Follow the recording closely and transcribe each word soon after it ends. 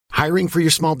Hiring for your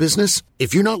small business?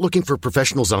 If you're not looking for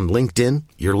professionals on LinkedIn,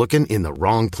 you're looking in the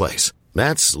wrong place.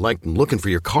 That's like looking for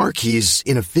your car keys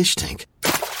in a fish tank.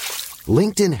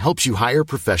 LinkedIn helps you hire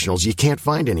professionals you can't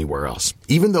find anywhere else,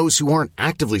 even those who aren't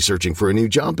actively searching for a new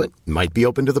job but might be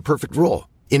open to the perfect role.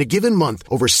 In a given month,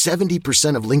 over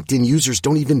 70% of LinkedIn users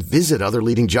don't even visit other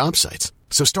leading job sites.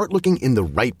 So start looking in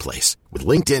the right place. With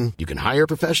LinkedIn, you can hire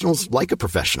professionals like a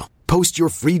professional. Post your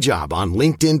free job on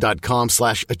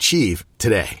linkedin.com/achieve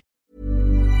today.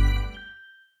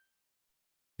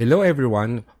 Hello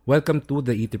everyone, welcome to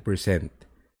the 80%.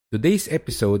 Today's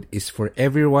episode is for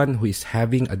everyone who is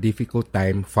having a difficult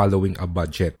time following a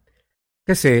budget.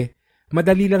 Kasi,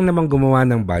 madali lang namang gumawa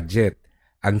ng budget.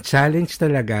 Ang challenge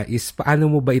talaga is paano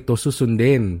mo ba ito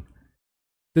susundin?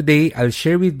 Today, I'll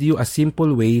share with you a simple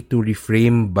way to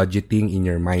reframe budgeting in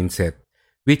your mindset,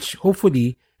 which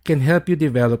hopefully can help you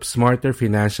develop smarter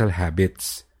financial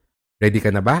habits. Ready ka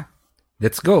na ba?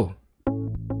 Let's go!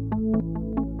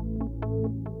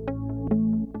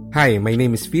 Hi, my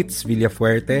name is Fitz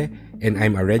Villafuerte and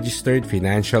I'm a registered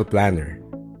financial planner.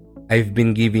 I've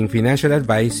been giving financial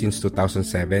advice since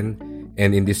 2007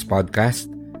 and in this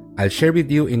podcast, I'll share with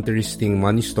you interesting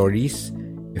money stories,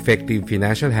 effective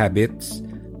financial habits,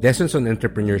 lessons on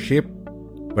entrepreneurship,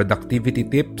 productivity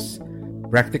tips,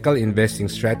 practical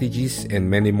investing strategies, and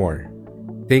many more.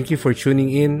 Thank you for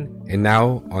tuning in, and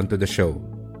now on to the show.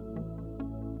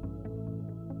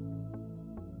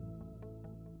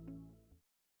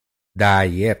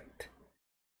 Diet.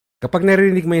 Kapag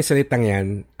narinig mo yung salitang yan,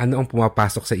 ano ang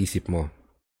pumapasok sa isip mo?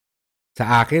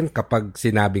 Sa akin, kapag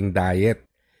sinabing diet,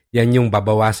 yan yung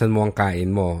babawasan mo ang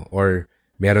kain mo or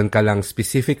meron ka lang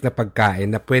specific na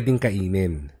pagkain na pwedeng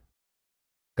kainin.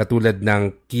 Katulad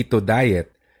ng keto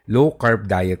diet, low carb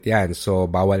diet yan, so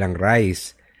bawal ang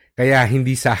rice. Kaya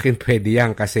hindi sa akin pwede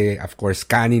yan kasi of course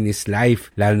kanin is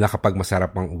life, lalo na kapag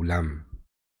masarap ang ulam.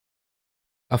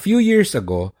 A few years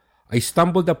ago, I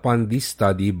stumbled upon this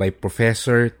study by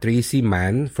Professor Tracy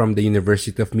Mann from the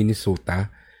University of Minnesota,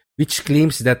 which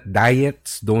claims that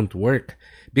diets don't work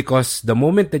because the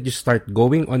moment that you start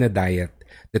going on a diet,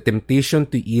 the temptation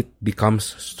to eat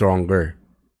becomes stronger.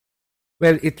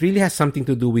 Well, it really has something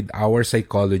to do with our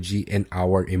psychology and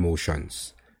our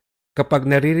emotions. Kapag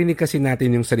naririnig kasi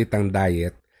natin yung salitang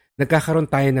diet, nagkakaroon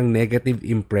tayo ng negative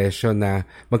impression na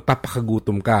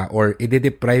magpapakagutom ka or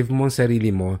ide-deprive mo ang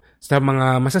sarili mo sa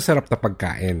mga masasarap na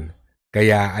pagkain.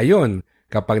 Kaya ayun,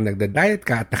 kapag nagda-diet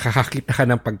ka at nakakakita ka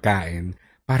ng pagkain,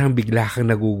 parang bigla kang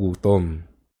nagugutom.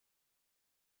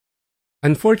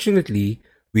 Unfortunately,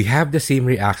 we have the same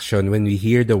reaction when we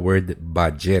hear the word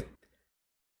budget.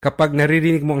 Kapag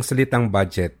naririnig mo ang salitang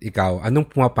budget, ikaw, anong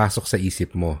pumapasok sa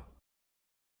isip mo?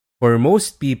 For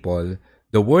most people,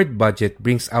 the word budget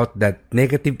brings out that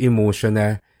negative emotion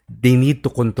na they need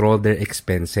to control their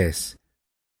expenses.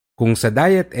 Kung sa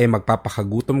diet ay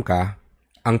magpapakagutom ka,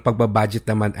 ang pagbabudget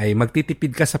naman ay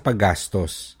magtitipid ka sa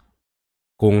paggastos.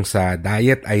 Kung sa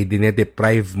diet ay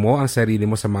dinedeprive mo ang sarili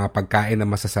mo sa mga pagkain na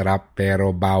masasarap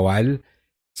pero bawal,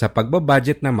 sa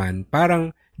pagbabudget naman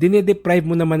parang dinedeprive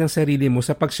mo naman ang sarili mo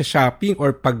sa pagsha-shopping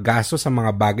or paggasto sa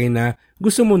mga bagay na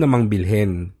gusto mo namang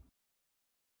bilhin.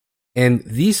 And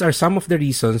these are some of the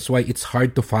reasons why it's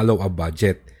hard to follow a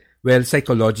budget, well,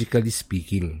 psychologically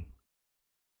speaking.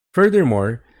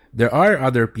 Furthermore, there are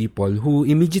other people who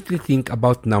immediately think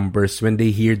about numbers when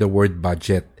they hear the word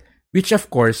budget, which of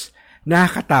course,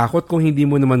 nakakatakot kung hindi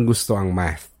mo naman gusto ang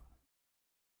math.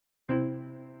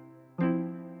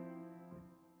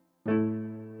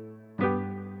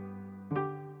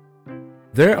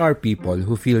 There are people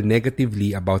who feel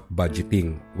negatively about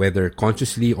budgeting, whether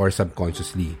consciously or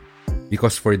subconsciously.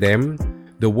 Because for them,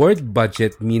 the word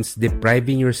budget means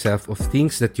depriving yourself of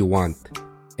things that you want.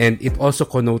 And it also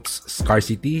connotes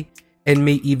scarcity and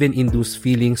may even induce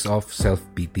feelings of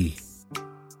self-pity.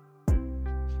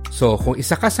 So, kung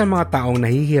isa ka sa mga taong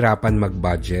nahihirapan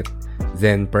mag-budget,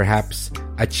 then perhaps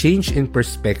a change in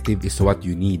perspective is what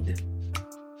you need.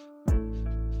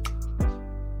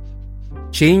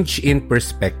 Change in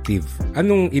perspective.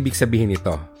 Anong ibig sabihin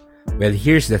nito? Well,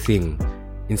 here's the thing.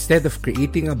 Instead of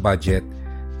creating a budget,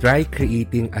 try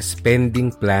creating a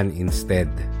spending plan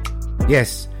instead.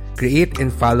 Yes, create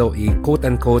and follow a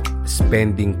quote-unquote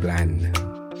spending plan.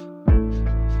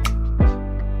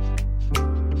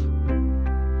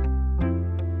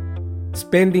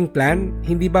 Spending plan,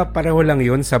 hindi ba pareho lang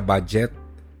yon sa budget?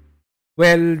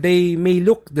 Well, they may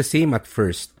look the same at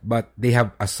first, but they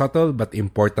have a subtle but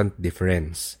important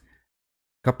difference.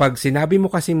 Kapag sinabi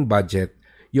mo kasing budget,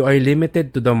 you are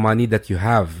limited to the money that you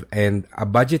have, and a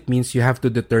budget means you have to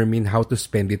determine how to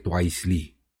spend it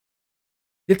wisely.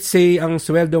 Let's say ang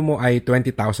sweldo mo ay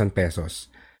 20,000 pesos.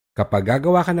 Kapag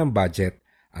gagawa ka ng budget,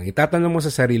 ang itatanong mo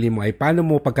sa sarili mo ay paano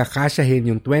mo pagkakasyahin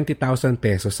yung 20,000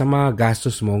 pesos sa mga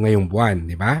gastos mo ngayong buwan,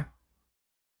 di ba?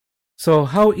 So,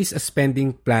 how is a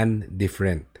spending plan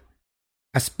different?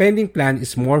 A spending plan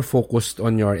is more focused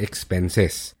on your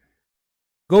expenses.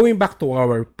 Going back to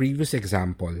our previous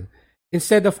example,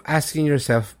 instead of asking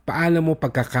yourself paano mo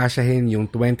pagkakasyahin yung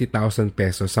 20,000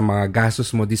 pesos sa mga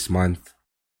gastos mo this month,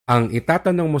 ang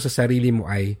itatanong mo sa sarili mo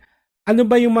ay, ano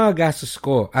ba yung mga gastos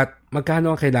ko at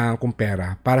magkano ang kailangan kong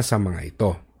pera para sa mga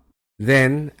ito?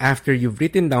 Then, after you've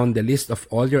written down the list of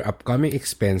all your upcoming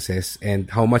expenses and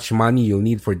how much money you'll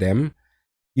need for them,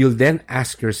 you'll then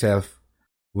ask yourself,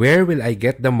 where will I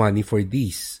get the money for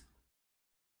these?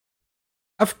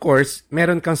 Of course,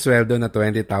 meron kang sweldo na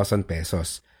 20,000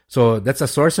 pesos. So, that's a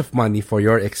source of money for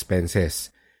your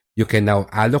expenses. You can now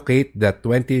allocate the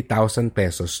 20,000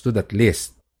 pesos to that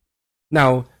list.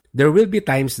 Now, there will be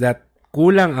times that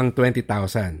kulang ang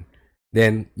 20,000.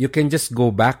 Then, you can just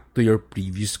go back to your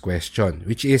previous question,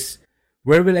 which is,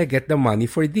 where will I get the money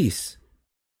for this?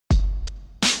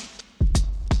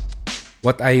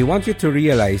 What I want you to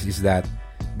realize is that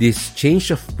this change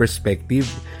of perspective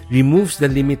removes the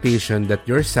limitation that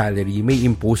your salary may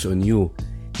impose on you.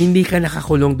 Hindi ka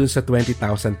nakakulong dun sa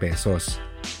 20,000 pesos.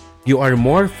 You are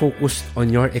more focused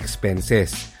on your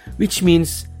expenses, which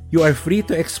means you are free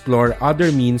to explore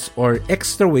other means or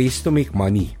extra ways to make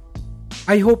money.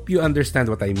 I hope you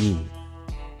understand what I mean.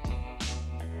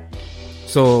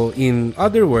 So, in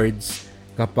other words,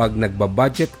 kapag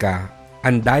nagbabudget ka,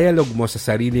 ang dialogue mo sa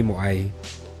sarili mo ay,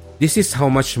 this is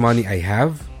how much money I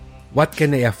have, what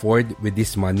can I afford with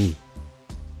this money?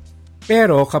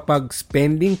 Pero kapag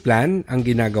spending plan ang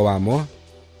ginagawa mo,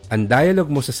 ang dialogue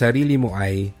mo sa sarili mo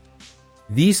ay,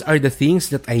 these are the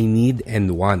things that I need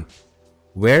and want.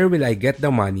 Where will I get the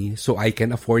money so I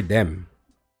can afford them?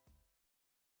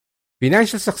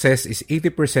 Financial success is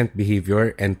 80%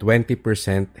 behavior and 20%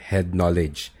 head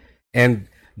knowledge. And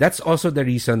that's also the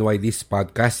reason why this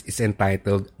podcast is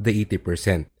entitled The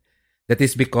 80%. That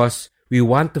is because we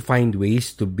want to find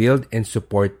ways to build and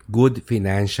support good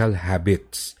financial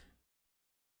habits.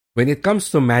 When it comes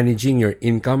to managing your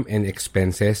income and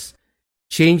expenses,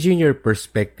 changing your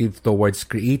perspective towards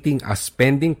creating a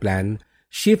spending plan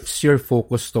shifts your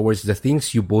focus towards the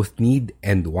things you both need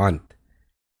and want.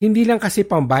 Hindi lang kasi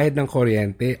pambayad ng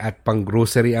kuryente at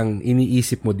pang-grocery ang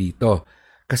iniisip mo dito.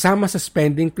 Kasama sa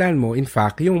spending plan mo, in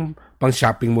fact, yung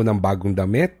pang-shopping mo ng bagong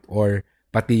damit or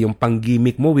pati yung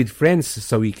pang-gimmick mo with friends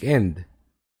sa weekend.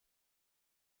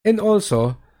 And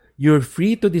also, you're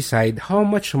free to decide how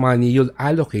much money you'll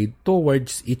allocate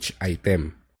towards each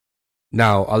item.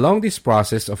 Now, along this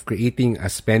process of creating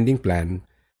a spending plan,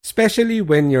 especially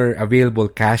when your available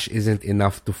cash isn't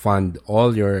enough to fund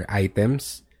all your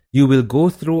items, you will go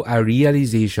through a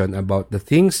realization about the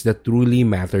things that truly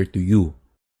matter to you.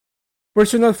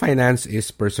 Personal finance is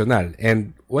personal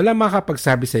and wala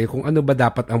makapagsabi sa'yo kung ano ba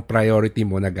dapat ang priority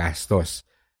mo na gastos.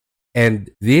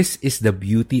 And this is the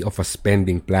beauty of a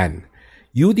spending plan.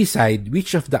 You decide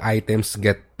which of the items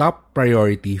get top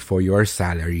priority for your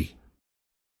salary.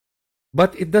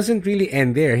 But it doesn't really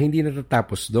end there. Hindi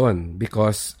natatapos doon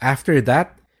because after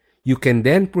that, you can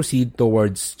then proceed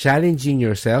towards challenging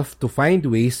yourself to find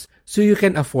ways so you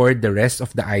can afford the rest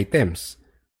of the items.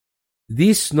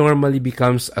 This normally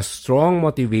becomes a strong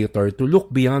motivator to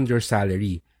look beyond your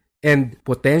salary and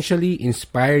potentially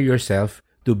inspire yourself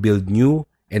to build new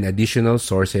and additional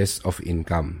sources of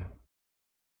income.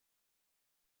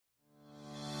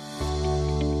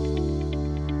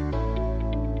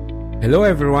 Hello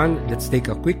everyone, let's take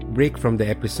a quick break from the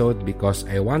episode because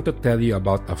I want to tell you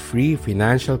about a free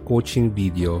financial coaching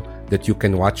video that you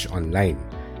can watch online.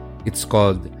 It's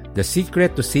called The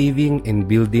Secret to Saving and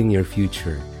Building Your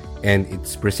Future, and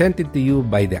it's presented to you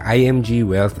by the IMG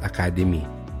Wealth Academy.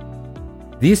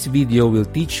 This video will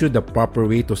teach you the proper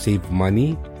way to save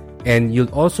money, and you'll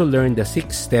also learn the 6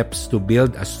 steps to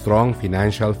build a strong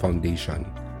financial foundation.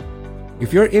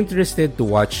 If you're interested to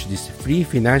watch this free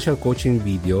financial coaching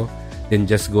video, then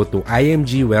just go to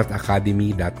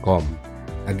imgwealthacademy.com.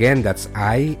 Again, that's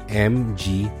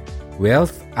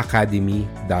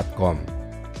imgwealthacademy.com.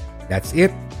 That's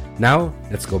it. Now,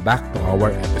 let's go back to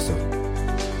our episode.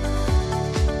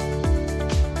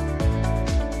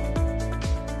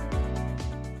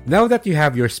 Now that you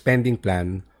have your spending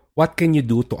plan, what can you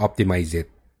do to optimize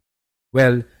it?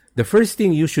 Well, the first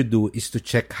thing you should do is to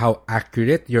check how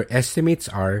accurate your estimates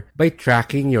are by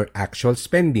tracking your actual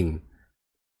spending.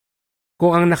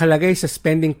 Kung ang nakalagay sa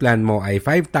spending plan mo ay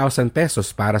 5,000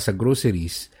 pesos para sa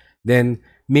groceries, then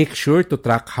make sure to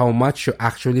track how much you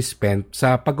actually spent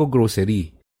sa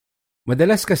pag-grocery.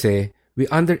 Madalas kasi, we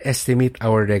underestimate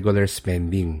our regular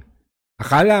spending.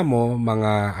 Akala mo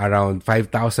mga around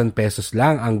 5,000 pesos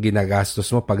lang ang ginagastos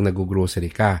mo pag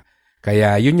nag-grocery ka.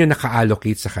 Kaya yun yung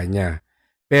naka-allocate sa kanya.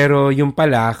 Pero yung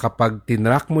pala, kapag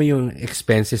tinrack mo yung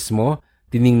expenses mo,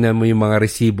 tiningnan mo yung mga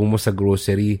resibo mo sa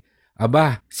grocery,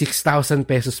 6,000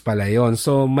 pesos pala yon.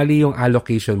 So, mali yung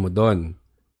allocation mo doon.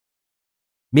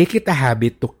 Make it a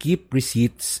habit to keep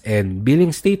receipts and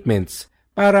billing statements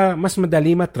para mas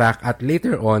madali matrack at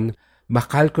later on,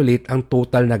 makalculate ang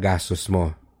total na gastos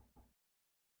mo.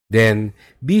 Then,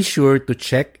 be sure to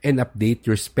check and update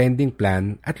your spending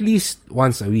plan at least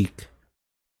once a week.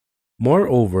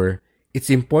 Moreover, it's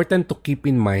important to keep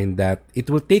in mind that it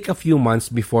will take a few months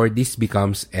before this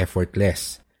becomes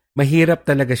effortless. Mahirap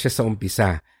talaga siya sa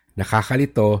umpisa,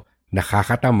 nakakalito,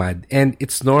 nakakatamad, and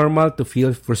it's normal to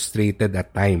feel frustrated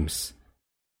at times.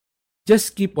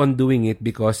 Just keep on doing it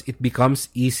because it becomes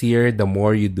easier the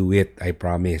more you do it, I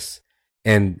promise.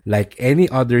 And like any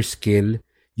other skill,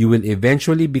 you will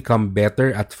eventually become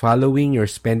better at following your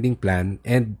spending plan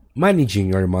and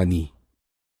managing your money.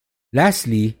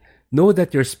 Lastly, know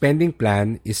that your spending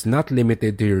plan is not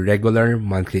limited to your regular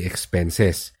monthly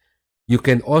expenses. You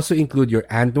can also include your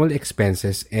annual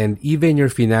expenses and even your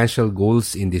financial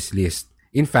goals in this list.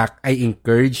 In fact, I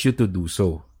encourage you to do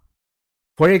so.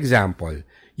 For example,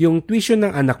 yung tuition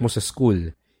ng anak mo sa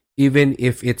school, even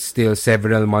if it's still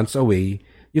several months away,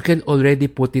 you can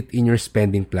already put it in your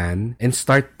spending plan and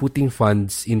start putting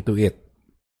funds into it.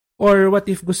 Or what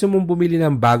if gusto mong bumili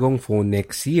ng bagong phone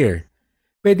next year?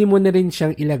 Pwede mo na rin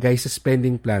siyang ilagay sa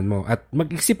spending plan mo at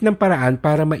mag-isip ng paraan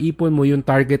para maipon mo yung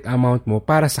target amount mo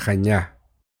para sa kanya.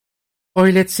 Or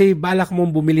let's say, balak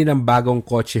mong bumili ng bagong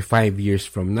kotse 5 years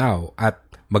from now at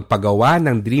magpagawa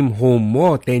ng dream home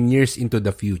mo 10 years into the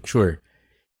future.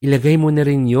 Ilagay mo na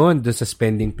rin yon doon sa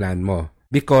spending plan mo.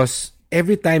 Because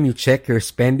every time you check your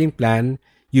spending plan,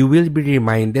 you will be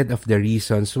reminded of the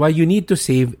reasons why you need to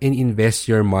save and invest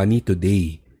your money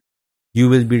today. You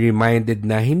will be reminded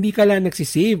na hindi ka lang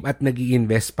nagsisave at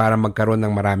nag-i-invest para magkaroon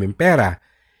ng maraming pera.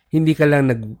 Hindi ka lang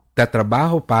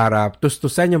nagtatrabaho para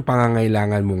tustusan yung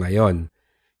pangangailangan mo ngayon.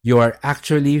 You are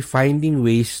actually finding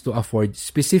ways to afford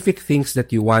specific things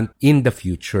that you want in the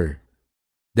future.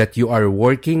 That you are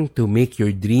working to make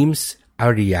your dreams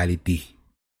a reality.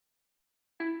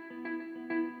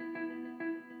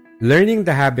 Learning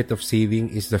the habit of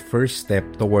saving is the first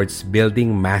step towards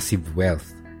building massive wealth.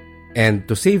 And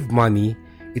to save money,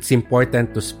 it's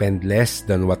important to spend less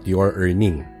than what you're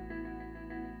earning.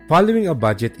 Following a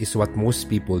budget is what most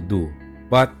people do.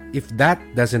 But if that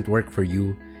doesn't work for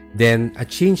you, then a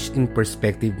change in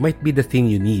perspective might be the thing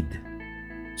you need.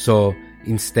 So,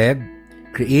 instead,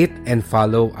 create and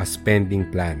follow a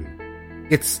spending plan.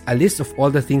 It's a list of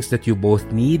all the things that you both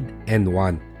need and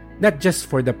want, not just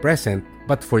for the present,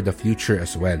 but for the future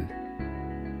as well.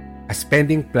 A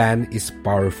spending plan is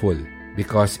powerful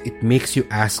because it makes you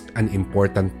ask an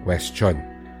important question.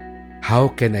 How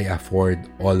can I afford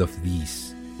all of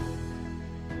these?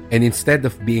 And instead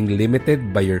of being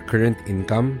limited by your current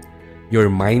income, your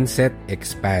mindset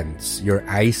expands, your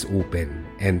eyes open,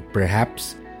 and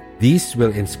perhaps this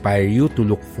will inspire you to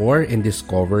look for and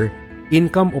discover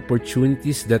income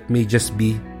opportunities that may just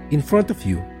be in front of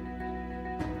you.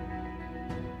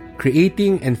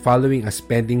 Creating and following a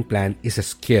spending plan is a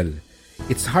skill.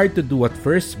 It's hard to do at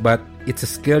first, but it's a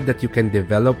skill that you can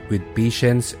develop with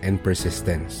patience and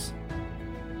persistence.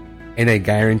 And I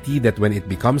guarantee that when it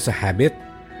becomes a habit,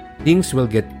 things will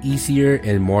get easier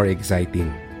and more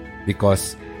exciting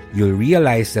because you'll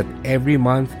realize that every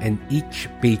month and each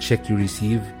paycheck you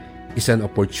receive is an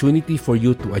opportunity for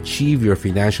you to achieve your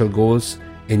financial goals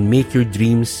and make your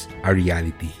dreams a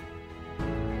reality.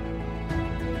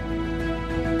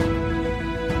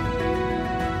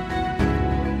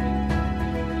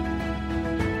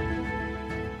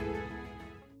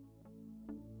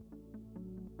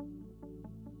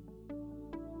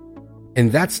 And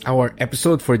that's our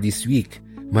episode for this week.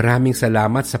 Maraming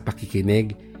salamat sa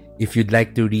pakikinig. If you'd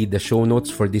like to read the show notes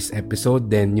for this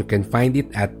episode, then you can find it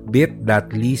at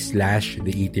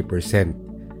bit.ly/the80%.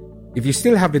 If you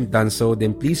still haven't done so,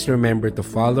 then please remember to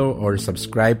follow or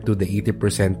subscribe to the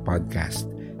 80% podcast.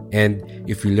 And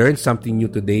if you learned something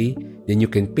new today, then you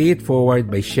can pay it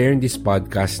forward by sharing this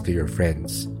podcast to your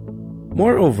friends.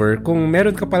 Moreover, kung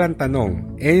meron ka palang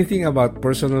tanong, anything about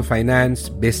personal finance,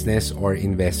 business, or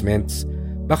investments,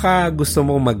 baka gusto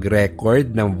mo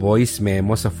mag-record ng voice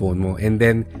memo sa phone mo and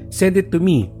then send it to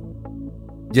me.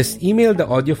 Just email the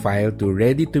audio file to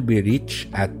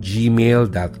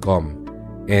readytoberich@gmail.com.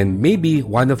 And maybe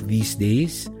one of these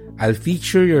days, I'll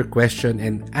feature your question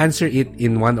and answer it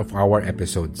in one of our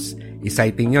episodes.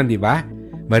 Exciting yun, di ba?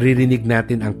 Maririnig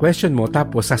natin ang question mo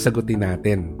tapos sasagutin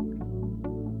natin.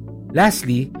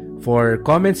 Lastly, for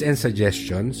comments and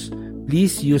suggestions,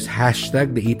 please use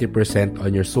hashtag the 80%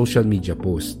 on your social media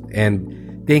post. And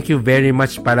thank you very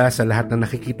much pala sa lahat na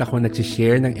nakikita ko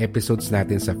nagsishare ng episodes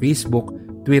natin sa Facebook,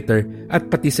 Twitter, at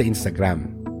pati sa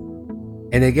Instagram.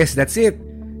 And I guess that's it.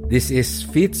 This is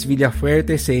Fitz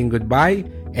Villafuerte saying goodbye,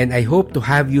 and I hope to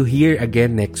have you here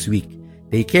again next week.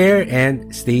 Take care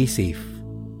and stay safe.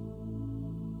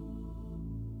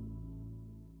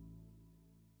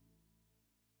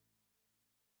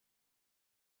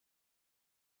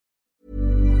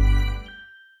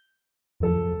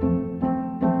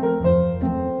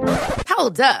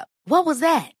 Hold up. What was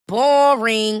that?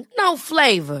 Boring. No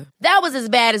flavor. That was as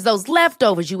bad as those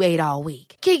leftovers you ate all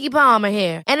week. Keke Palmer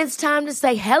here, and it's time to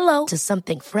say hello to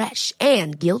something fresh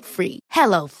and guilt-free.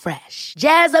 Hello Fresh.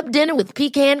 Jazz up dinner with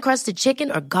pecan-crusted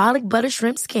chicken or garlic butter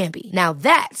shrimp scampi. Now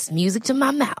that's music to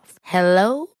my mouth.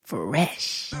 Hello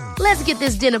Fresh. Let's get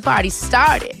this dinner party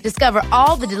started. Discover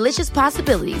all the delicious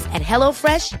possibilities at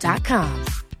HelloFresh.com.